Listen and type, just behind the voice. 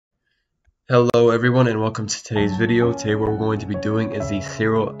Hello everyone and welcome to today's video. Today what we're going to be doing is the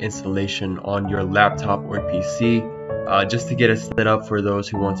Siril installation on your laptop or PC, just to get it set up for those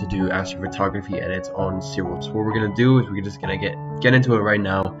who want to do astrophotography edits on Siril. So what we're going to do is we're just going to get into it right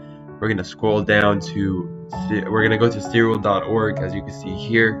now. We're going to scroll down to, we're going to go to Siril.org. As you can see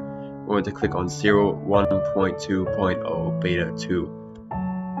here, we're going to click on Siril 1.2.0 Beta 2.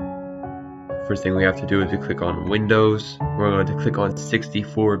 First thing we have to do is we click on Windows. We're going to click on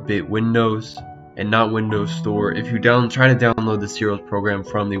 64-bit Windows and not Windows Store. If you try to download the Siril program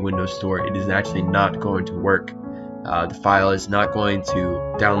from the Windows Store, it is actually not going to work. The file is not going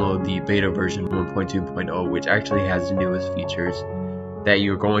to download the beta version 1.2.0, which actually has the newest features that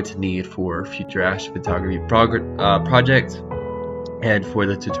you're going to need for future astrophotography projects and for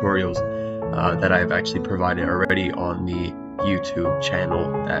the tutorials that I've actually provided already on the YouTube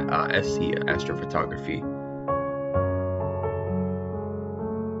channel at SC Astrophotography.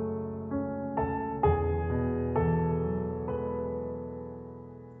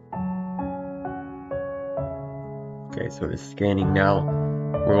 Okay, so it's scanning now.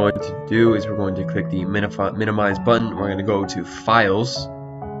 What we're going to do is we're going to click the minimize button. We're going to go to Files.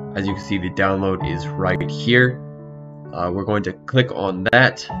 As you can see, the download is right here. We're going to click on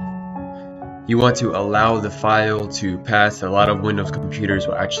that. You want to allow the file to pass. A lot of Windows computers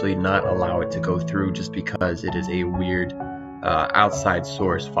will actually not allow it to go through just because it is a weird outside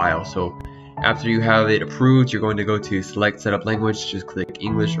source file. So after you have it approved, you're going to go to select setup language. Just click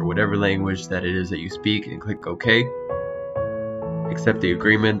English or whatever language that it is that you speak and click OK. Accept the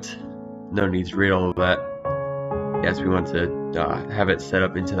agreement. No need to read all of that. Yes, we want to have it set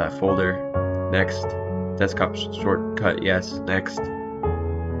up into that folder. Next. Desktop shortcut. Yes. Next.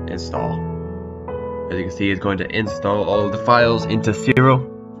 Install. As you can see, it's going to install all of the files into Siril.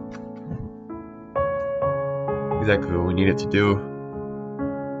 Exactly what we need it to do.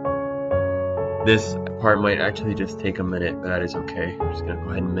 This part might actually just take a minute, but that is okay. I'm just going to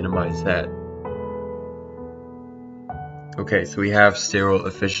go ahead and minimize that. Okay, so we have Siril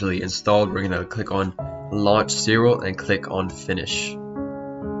officially installed. We're going to click on Launch Siril and click on Finish.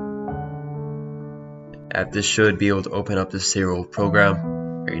 This should be able to open up the Siril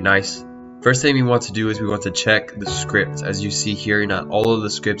program. Very nice. First thing we want to do is we want to check the scripts. As you see here, not all of the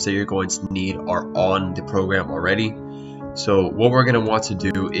scripts that you're going to need are on the program already. So what we're going to want to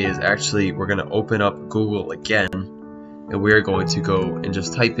do is actually we're going to open up Google again, and we're going to go and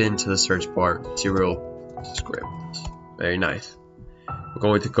just type into the search bar Siril scripts. Very nice. We're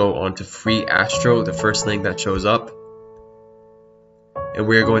going to go on to Free Astro, the first link that shows up, and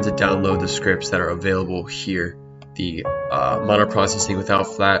we're going to download the scripts that are available here. The mono processing without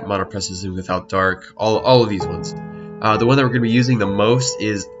flat, mono processing without dark, all of these ones. The one that we're going to be using the most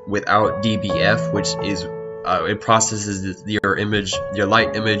is without DBF, which is it processes your image, your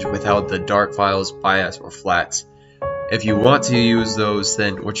light image, without the dark files, bias, or flats. If you want to use those,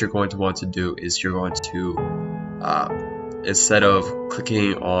 then what you're going to want to do is you're going to instead of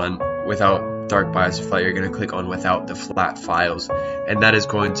clicking on without dark, bias, or flat, you're going to click on without the flat files, and that is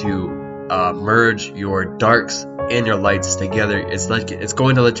going to merge your darks and your lights together. It's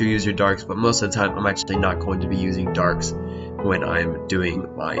going to let you use your darks, but most of the time I'm actually not going to be using darks when I'm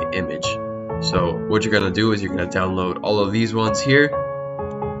doing my image. So what you're going to do is you're going to download all of these ones here.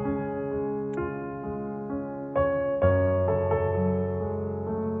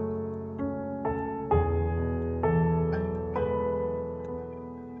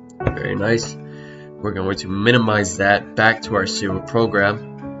 Very nice. We're going to minimize that back to our Siril program.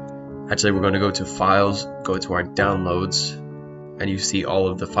 Actually, we're going to go to Files, go to our Downloads, and you see all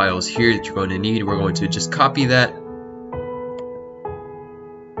of the files here that you're going to need. We're going to just copy that,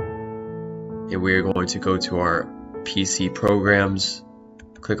 and we're going to go to our PC Programs,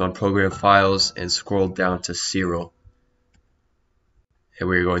 click on Program Files, and scroll down to Siril. And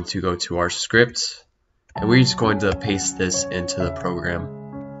we're going to go to our scripts, and we're just going to paste this into the program.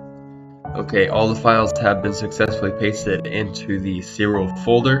 Okay, all the files have been successfully pasted into the Siril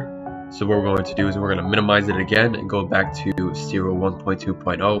folder. So what we're going to do is we're going to minimize it again and go back to Siril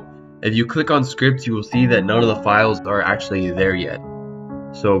 1.2.0. If you click on scripts, you will see that none of the files are actually there yet.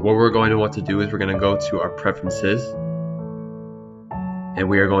 So what we're going to want to do is we're going to go to our preferences, and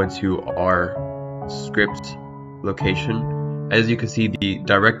we are going to our script location. As you can see, the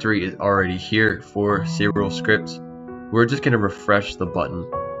directory is already here for Siril scripts. We're just going to refresh the button,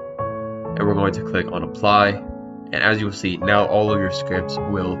 and we're going to click on apply. And as you will see, now all of your scripts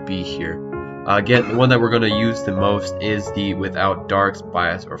will be here. Again, the one that we're going to use the most is the without darks,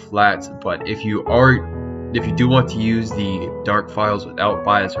 bias, or flats. But if you do want to use the dark files without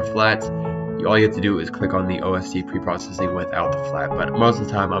bias or flats, all you have to do is click on the OSD preprocessing without the flat, but most of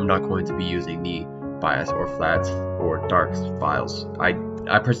the time I'm not going to be using the bias or flats or darks files. I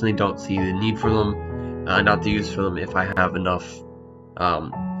personally don't see the need for them, not the use for them if I have enough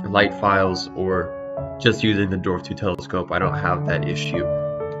light files or just using the Dwarf 2 telescope. I don't have that issue.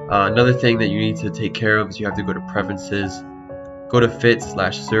 Another thing that you need to take care of is you have to go to preferences, go to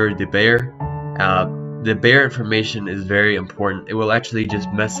fit/Siril de Bayer. The Bayer information is very important. It will actually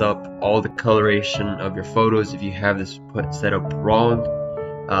just mess up all the coloration of your photos if you have this set up wrong.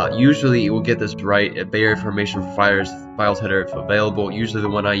 Usually it will get this right. A Bayer information for files header if available. Usually the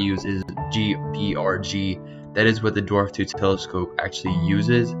one I use is GBRG. That is what the Dwarf 2 telescope actually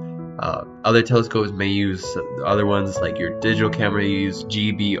uses. Other telescopes may use other ones, like your digital camera use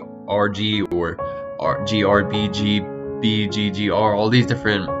GBRG or GRBG, BGGR, all these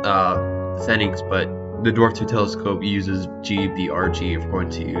different settings, but the Dwarf 2 telescope uses GBRG if we're going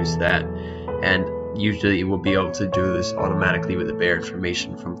to use that, and usually it will be able to do this automatically with the Bayer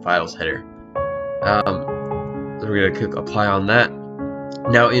information from files header. So we're going to click apply on that.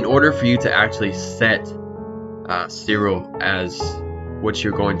 Now, in order for you to actually set Siril as what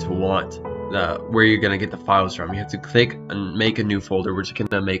you're going to want, where you're going to get the files from, you have to click and make a new folder. We're just going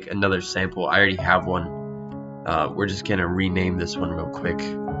to make another sample. I already have one. We're just going to rename this one real quick.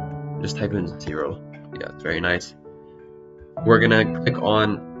 Just type in Siril. Yeah, it's very nice. We're going to click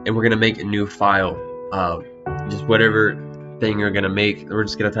on, and we're going to make a new file. Just whatever thing you're going to make. We're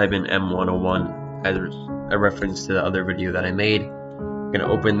just going to type in M101 as a reference to the other video that I made. We're going to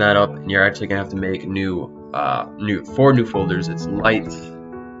open that up, and you're actually going to have to make four new folders. It's light.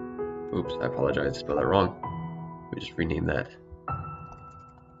 Oops, I apologize, I spelled that wrong. Let me just rename that.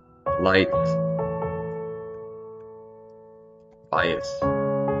 Light, bias,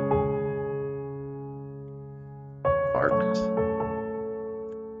 darks,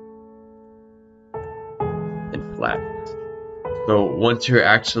 and flat. So once you're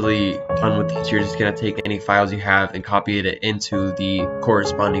actually done with these, you're just going to take any files you have and copy it into the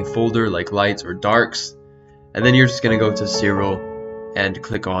corresponding folder, like lights or darks. And then you're just going to go to Siril and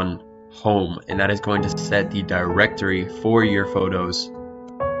click on home, and that is going to set the directory for your photos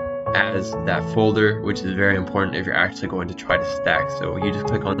as that folder, which is very important if you're actually going to try to stack. So you just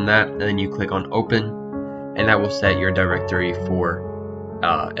click on that, and then you click on open, and that will set your directory for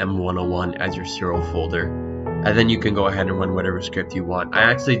M101 as your Siril folder. And then you can go ahead and run whatever script you want. I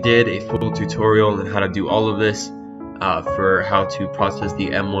actually did a full tutorial on how to do all of this for how to process the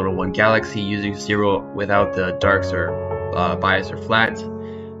M101 Galaxy using Siril without the darks or bias or flats.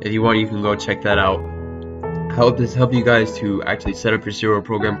 If you want, you can go check that out. I hope this helped you guys to actually set up your Siril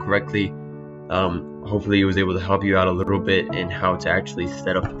program correctly. Hopefully it was able to help you out a little bit in how to actually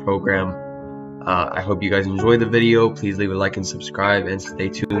set up the program. I hope you guys enjoyed the video. Please leave a like and subscribe, and stay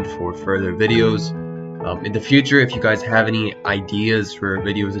tuned for further videos. In the future, if you guys have any ideas for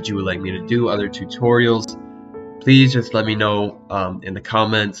videos that you would like me to do, other tutorials, please just let me know in the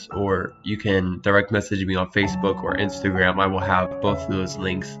comments, or you can direct message me on Facebook or Instagram. I will have both of those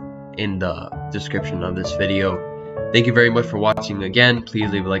links in the description of this video. Thank you very much for watching again.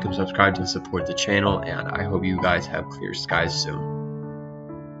 Please leave a like and subscribe to support the channel, and I hope you guys have clear skies soon.